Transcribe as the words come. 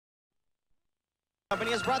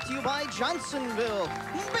Company is brought to you by Johnsonville.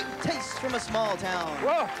 Big taste from a small town.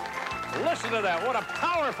 Whoa, listen to that. What a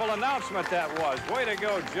powerful announcement that was. Way to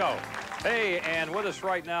go, Joe. Hey, and with us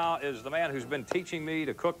right now is the man who's been teaching me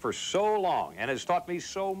to cook for so long and has taught me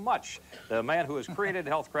so much. The man who has created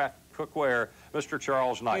Healthcraft Cookware, Mr.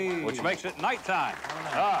 Charles Knight, which makes it nighttime.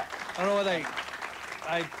 I don't know whether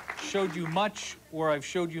I showed you much or I've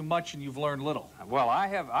showed you much and you've learned little. Well, I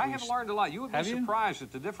have learned a lot. You would be surprised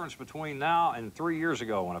at the difference between now and 3 years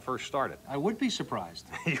ago when I first started. I would be surprised.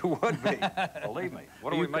 You would be. Believe me.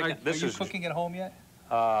 What are we making? Are you cooking at home yet?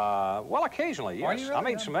 Well, occasionally, yes. Really? I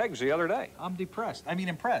made some eggs the other day. I'm depressed. I mean,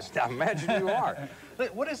 impressed. I imagine you are.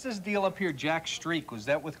 What is this deal up here, Jack Streak? Was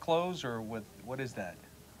that with clothes or with, what is that?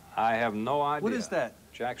 I have no idea. What is that?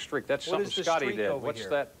 Jack Streak. That's something Scotty did. What's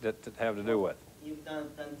that have to do with? You've done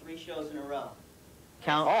 3 shows in a row.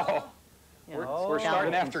 Oh. We're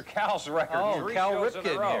starting after Cal's record. Oh, Cal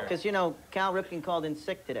Ripken here. Because, you know, Cal Ripken called in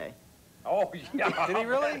sick today. Oh, yeah. Did he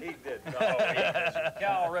really? He did. Oh, yes.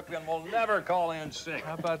 Cal Ripken will never call in sick.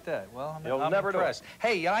 How about that? Well, He'll I'm never impressed.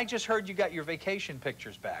 Hey, I just heard you got your vacation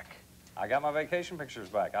pictures back. I got my vacation pictures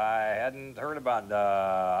back. I hadn't heard about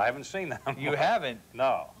I haven't seen them. You haven't?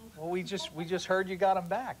 No. Well, we just heard you got them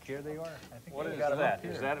back. Here they are. I think What is got that?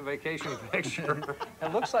 Is that a vacation picture?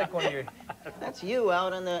 It looks like one of your... That's you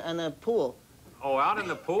out on the pool. Oh, out in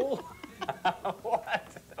the pool? What?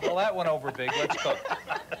 Well, that went over big. Let's cook.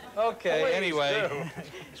 Okay, Please anyway. do.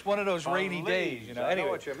 It's one of those rainy days, you know. I Anyway.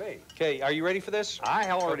 know what you mean. Okay, are you ready for this? I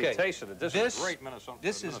already Okay. tasted it. This is great Minnesota.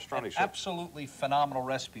 This is Minestrone an soup. absolutely phenomenal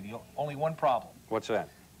recipe. Only one problem. What's that?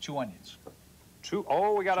 2 onions.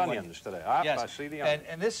 Oh, we got 2 onions today. Yes. I see the onions.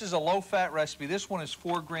 And this is a low-fat recipe. This one is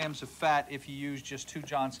 4 grams of fat. If you use just 2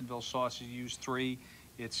 Johnsonville sauces, you use 3.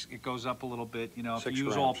 It goes up a little bit. You know, if 6 you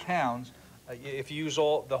use grams. all pounds, if you use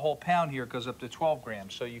the whole pound here, it goes up to 12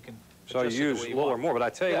 grams. So you can. So you adjust it the use way a you little or want. more, but I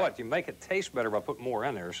tell you Yeah. what, you make it taste better by putting more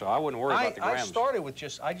in there. So I wouldn't worry about the grams. I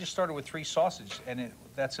just started with 3 sausages, and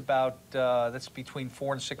that's between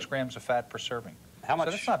 4 and 6 grams of fat per serving. How much?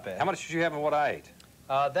 So that's not bad. How much did you have in what I ate?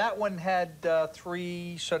 That one had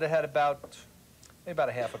 3, so it had maybe about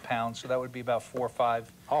a half a pound, so that would be about 4 or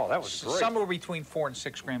 5. Oh, that was great. Somewhere between 4 and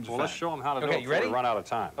 6 grams of Well, fat. let's show them how to do Okay, it you before ready? we run out of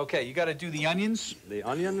time. Okay, you got to do the onions. The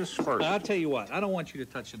onions first. I'll tell you what, I don't want you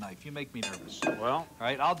to touch the knife. You make me nervous. Well. All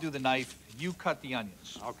right, I'll do the knife. You cut the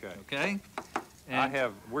onions. Okay. Okay?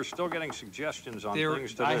 And we're still getting suggestions on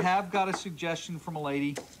things to do. I have got a suggestion from a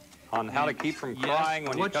lady. On how to keep from crying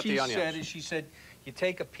when you cut the onions. What she said, you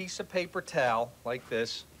take a piece of paper towel like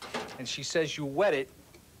this, and she says you wet it.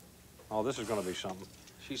 Oh, this is going to be something.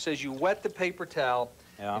 She says you wet the paper towel,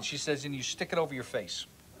 Yeah. and she says, and you stick it over your face.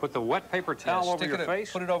 Put the wet paper towel over your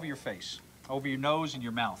face? Put it over your face, over your nose and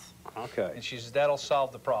your mouth. Okay. And she says, that'll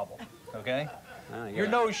solve the problem, okay? Your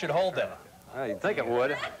nose should hold that. You'd think it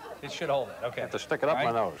would. It should hold that, okay. I have to stick it up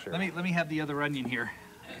my nose here. Let me have the other onion here,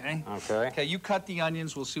 okay? Okay. Okay, you cut the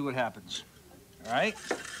onions, we'll see what happens. All right?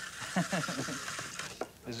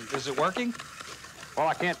 Is it working? Well,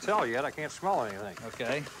 I can't tell yet. I can't smell anything.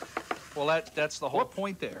 Okay. Well, that's the whole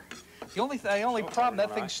point there. The only problem,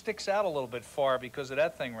 that thing sticks out a little bit far because of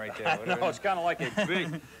that thing right there. I know, it's kind of like a big,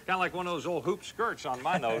 kind of like one of those old hoop skirts on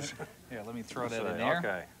my nose. Here, let me throw that in there.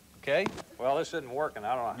 Okay. Okay? Well, this isn't working.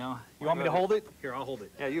 I don't know. No. You want me to hold it? Here, I'll hold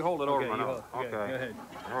it. Yeah, you hold it over Okay, my you nose. hold it. Okay, go ahead.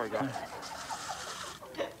 There we go.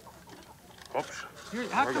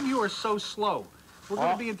 Oops. How come you are so slow? We're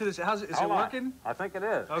going to be into this. Is it working? I think it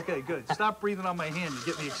is. Okay, good. Stop breathing on my hand. You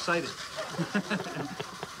get me excited.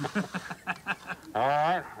 All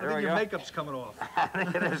right, I think your makeup's coming off. I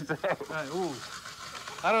think it is too. All right, ooh.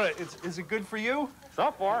 I don't know. Is it good for you?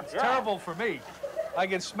 So far, It's terrible for me. I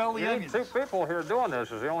can smell the You need onions. 2 people here doing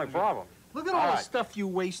this is the only problem. Look at all the stuff you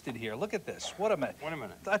wasted here. Look at this. What a minute. Wait a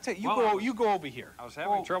minute. I tell you, Well, you go over here. I was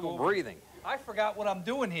having trouble breathing. I forgot what I'm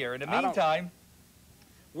doing here. In the meantime,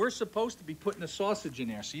 we're supposed to be putting the sausage in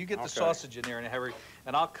there. So you get the sausage in there in a hurry,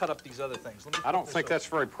 and I'll cut up these other things. I don't think that's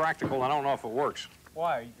very practical. I don't know if it works.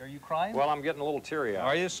 Why? Are you crying? Well, I'm getting a little teary-eyed.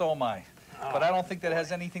 Are you? So am I. But I don't think that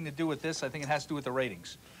has anything to do with this. I think it has to do with the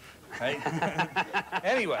ratings. Right?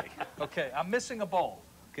 Anyway, okay, I'm missing a bowl.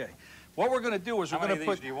 Okay. What we're going to do is How many of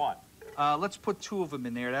these do you want? Let's put 2 of them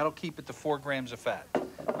in there. That'll keep it to 4 grams of fat.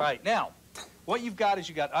 All right, now, what you've got is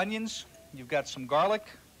you got onions, you've got some garlic.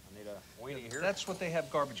 I need a weenie here. That's what they have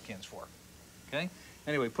garbage cans for. Okay?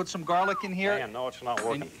 Anyway, put some garlic in here. Man, no, it's not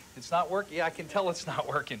working. It's not working? Yeah, I can tell it's not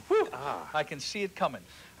working. Whew. I can see it coming.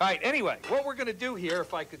 All right, anyway, what we're going to do here,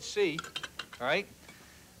 if I could see, all right,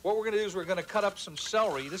 what we're going to do is we're going to cut up some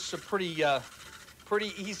celery. This is a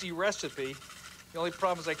pretty easy recipe. The only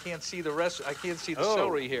problem is I can't see the rest. I can't see the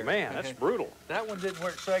celery here. Man, that's brutal. That one didn't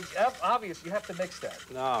work. So obvious, you have to mix that.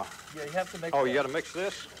 No. Yeah, you have to mix. Oh, you got to mix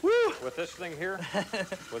this? Woo! With this thing here?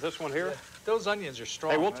 With this one here? Yeah. Those onions are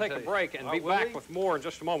strong. Hey, we'll take a break and be back with more in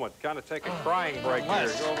just a moment. Kind of take a crying break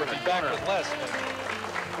here. Go over and be back with less.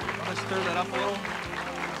 Let's stir that up a little.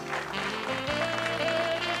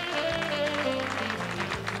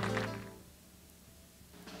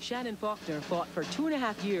 Shannon Faulkner fought for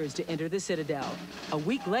 2.5 years to enter the Citadel. A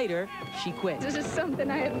week later, she quit. This is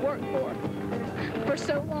something I had worked for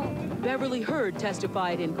so long. Beverly Hurd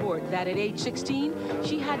testified in court that at age 16,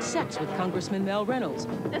 she had sex with Congressman Mel Reynolds.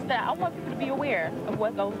 Just that I want people to be aware of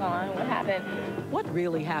what goes on, what happened. What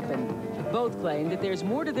really happened? Both claim that there's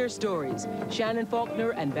more to their stories. Shannon Faulkner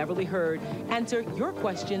and Beverly Hurd answer your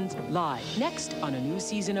questions live, next on a new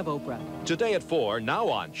season of Oprah. Today at 4, now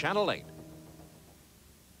on Channel 8.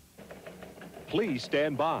 Please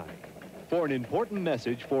stand by for an important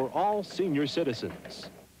message for all senior citizens.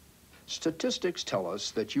 Statistics tell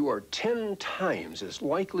us that you are 10 times as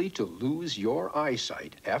likely to lose your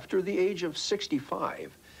eyesight after the age of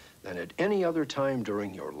 65 than at any other time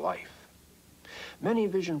during your life. Many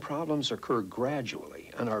vision problems occur gradually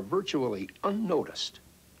and are virtually unnoticed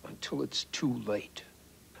until it's too late.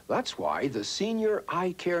 That's why the Senior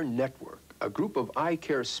Eye Care Network, a group of eye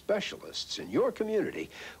care specialists in your community,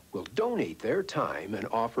 will donate their time and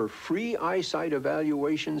offer free eyesight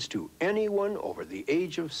evaluations to anyone over the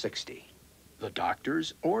age of 60. The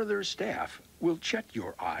doctors or their staff will check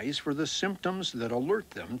your eyes for the symptoms that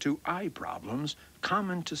alert them to eye problems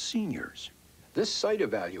common to seniors. This sight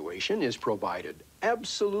evaluation is provided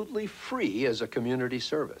absolutely free as a community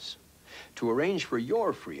service. To arrange for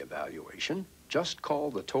your free evaluation, just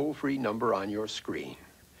call the toll-free number on your screen.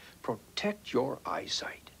 Protect your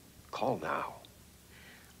eyesight. Call now.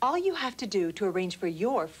 All you have to do to arrange for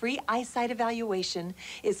your free eyesight evaluation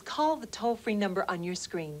is call the toll-free number on your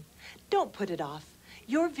screen. Don't put it off.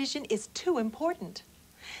 Your vision is too important.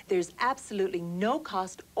 There's absolutely no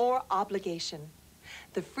cost or obligation.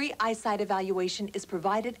 The free eyesight evaluation is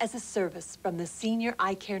provided as a service from the Senior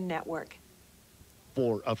Eye Care Network.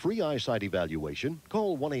 For a free eyesight evaluation,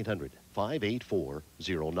 call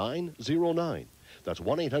 1-800-584-0909. That's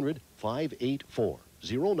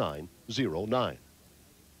 1-800-584-0909.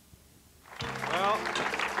 Well,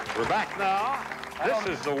 we're back now. This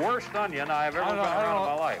is the worst onion I've ever been around in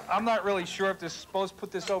my life. I'm not really sure if this is supposed to put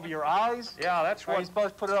this over your eyes. Yeah, that's what. Or are you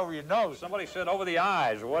supposed to put it over your nose? Somebody said over the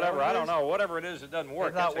eyes or whatever. I don't know. Whatever it is, it doesn't work.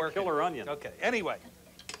 It's not That's a killer onion. Okay. Anyway,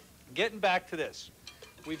 getting back to this,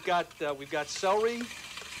 we've got celery,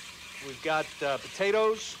 we've got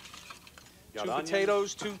potatoes, Got 2 onions.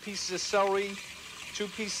 potatoes, 2 pieces of celery, 2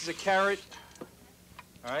 pieces of carrot.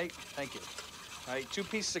 All right. Thank you. All right. 2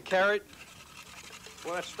 pieces of carrot.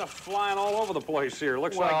 Well, that stuff's flying all over the place here.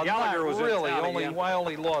 Looks like Gallagher was really. in town again. I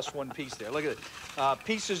only lost 1 piece there. Look at it.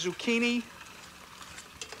 Piece of zucchini,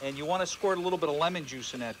 and you want to squirt a little bit of lemon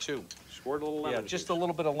juice in that too. Squirt a little lemon juice. Just a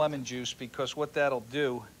little bit of lemon juice, because what that'll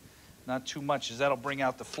do, not too much, is that'll bring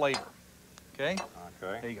out the flavor. Okay?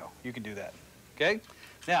 Okay. There you go. You can do that. Okay?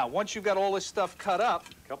 Now, once you've got all this stuff cut up,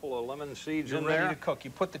 a couple of lemon seeds you're in ready there. to cook.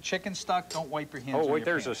 You put the chicken stock. Don't wipe your hands. Oh, on wait, your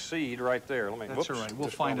there's pan. a seed right there. Let me. That's all right. We'll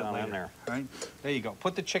find it later. In there. All right. There you go.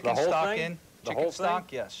 Put the chicken whole stock thing? in. The Chicken whole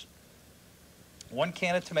stock, thing? yes. 1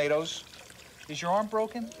 can of tomatoes. Is your arm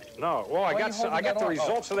broken? No. Well, I got the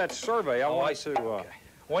results of that survey. I wanted to. Okay.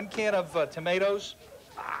 1 can of tomatoes.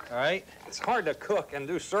 All right. It's hard to cook and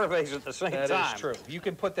do surveys at the same time. That is true. You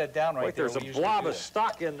can put that down right Wait, there. there's a blob of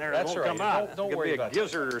stock in there that That's won't right. come out. Don't it could worry be about a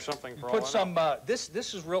gizzard or something. You put some. This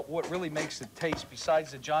is what really makes it taste.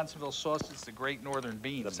 Besides the Johnsonville sauce, it's the Great Northern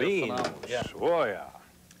beans. The beans. Yeah. Oh yeah.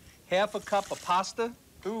 1/2 cup of pasta.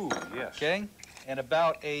 Ooh, yes. Okay. And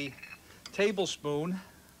about a tablespoon.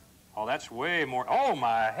 Oh, that's way more. Oh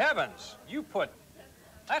my heavens! You put.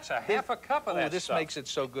 That's a 1/2 cup of that this stuff. makes it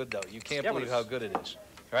so good, though. You can't Yeah, believe but how good it is.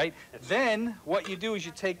 Right? Then what you do is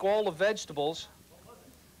you take all the vegetables.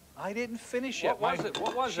 I didn't finish yet. What was it?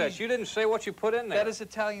 What was that? You didn't say what you put in there. That is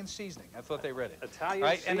Italian seasoning. I thought they read it. Italian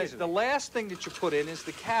right? seasoning. And the last thing that you put in is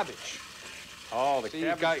the cabbage. Oh, the so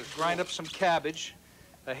cabbage. You grind up some cabbage,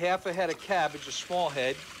 a 1/2 head of cabbage, a small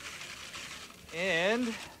head,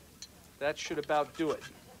 and that should about do it.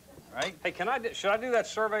 Right? Hey, should I do that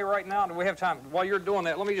survey right now? Do we have time? While you're doing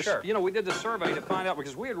that, let me just, Sure. you know, we did the survey to find out,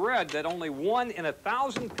 because we had read that only 1 in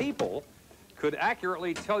 1,000 people could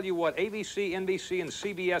accurately tell you what ABC, NBC, and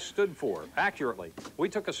CBS stood for, accurately. We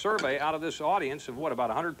took a survey out of this audience of, what, about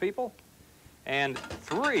 100 people? And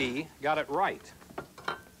 3 got it right.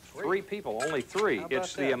 3 people, only 3. How about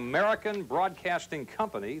It's the that? American Broadcasting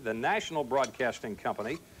Company, the National Broadcasting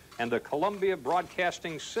Company, and the Columbia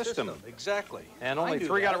Broadcasting System. Exactly. And only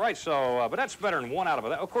 3 got it right, so, but that's better than 1 out of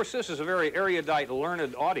that. Of course, this is a very erudite,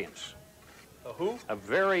 learned audience. A who? A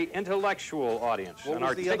very intellectual audience, what an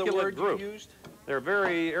was the articulate other word group. You used? They're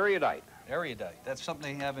very erudite. Erudite. That's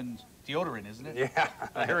something they have in deodorant, isn't it? Yeah,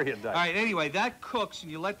 erudite. All right, anyway, that cooks,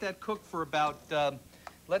 and you let that cook for about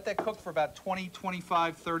 20,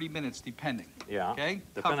 25, 30 minutes, depending. Yeah. Okay?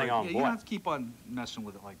 Depending on what? You don't have to keep on messing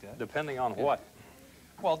with it like that. Depending on what?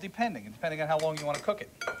 Well, depending on how long you want to cook it.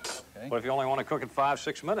 Okay? What if you only want to cook it 5,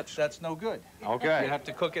 6 minutes? That's no good. Okay. You have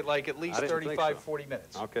to cook it like at least 35, 40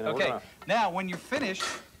 minutes. Okay. Now, when you're finished,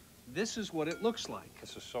 this is what it looks like.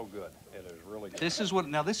 This is so good. It is really good. This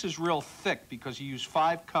is real thick because you use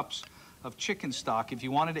 5 cups of chicken stock. If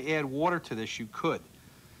you wanted to add water to this, you could.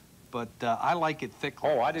 But I like it thick.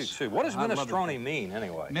 Oh, I do too. What does minestrone mean,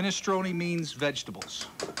 anyway? Minestrone means vegetables.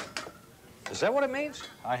 Is that what it means?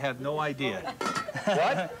 I have no idea.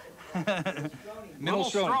 What? Little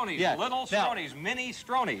stronies. Yeah. Little stronies. Mini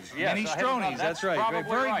stronies. Yes, mini stronies. That's right.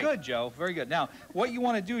 Very right. good, Joe. Very good. Now, what you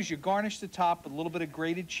want to do is you garnish the top with a little bit of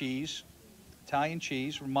grated cheese, Italian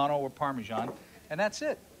cheese, Romano or Parmesan, and that's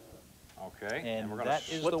it. Okay. And we're going that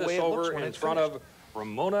to is split the this way it looks over when in it's front finished. of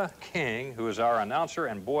Ramona King, who is our announcer.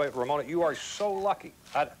 And boy, Ramona, you are so lucky.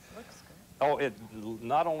 Oh, it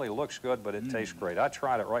not only looks good, but it tastes great. I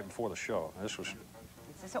tried it right before the show. This was. Is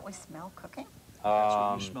this what we smell cooking? That's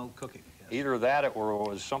what you smell cooking. Yes. Either that or it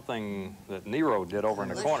was something that Nero did over in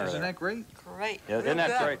the corner. Isn't there. that great? Great. Yeah, isn't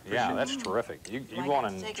that great? Yeah, that's terrific. You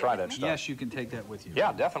want to try that stuff? Yes, you can take that with you.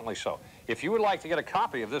 Yeah, definitely so. If you would like to get a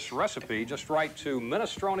copy of this recipe, just write to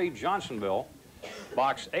Minestrone, Johnsonville,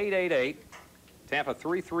 Box 888, Tampa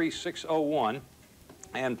 33601,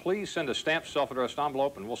 and please send a stamped self-addressed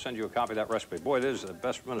envelope, and we'll send you a copy of that recipe. Boy, it is the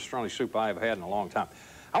best minestrone soup I have had in a long time.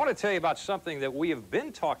 I want to tell you about something that we have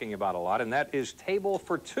been talking about a lot, and that is Table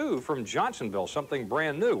for Two from Johnsonville, something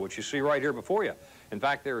brand new, which you see right here before you. In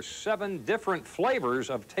fact, there are 7 different flavors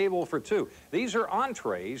of Table for Two. These are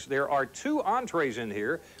entrees. There are 2 entrees in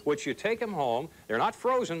here, which you take them home. They're not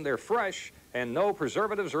frozen, they're fresh, and no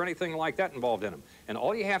preservatives or anything like that involved in them. And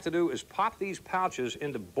all you have to do is pop these pouches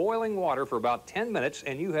into boiling water for about 10 minutes,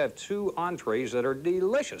 and you have 2 entrees that are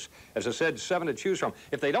delicious. As I said, 7 to choose from.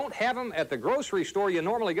 If they don't have them at the grocery store you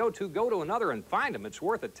normally go to another and find them. It's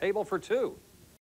worth a Table for Two.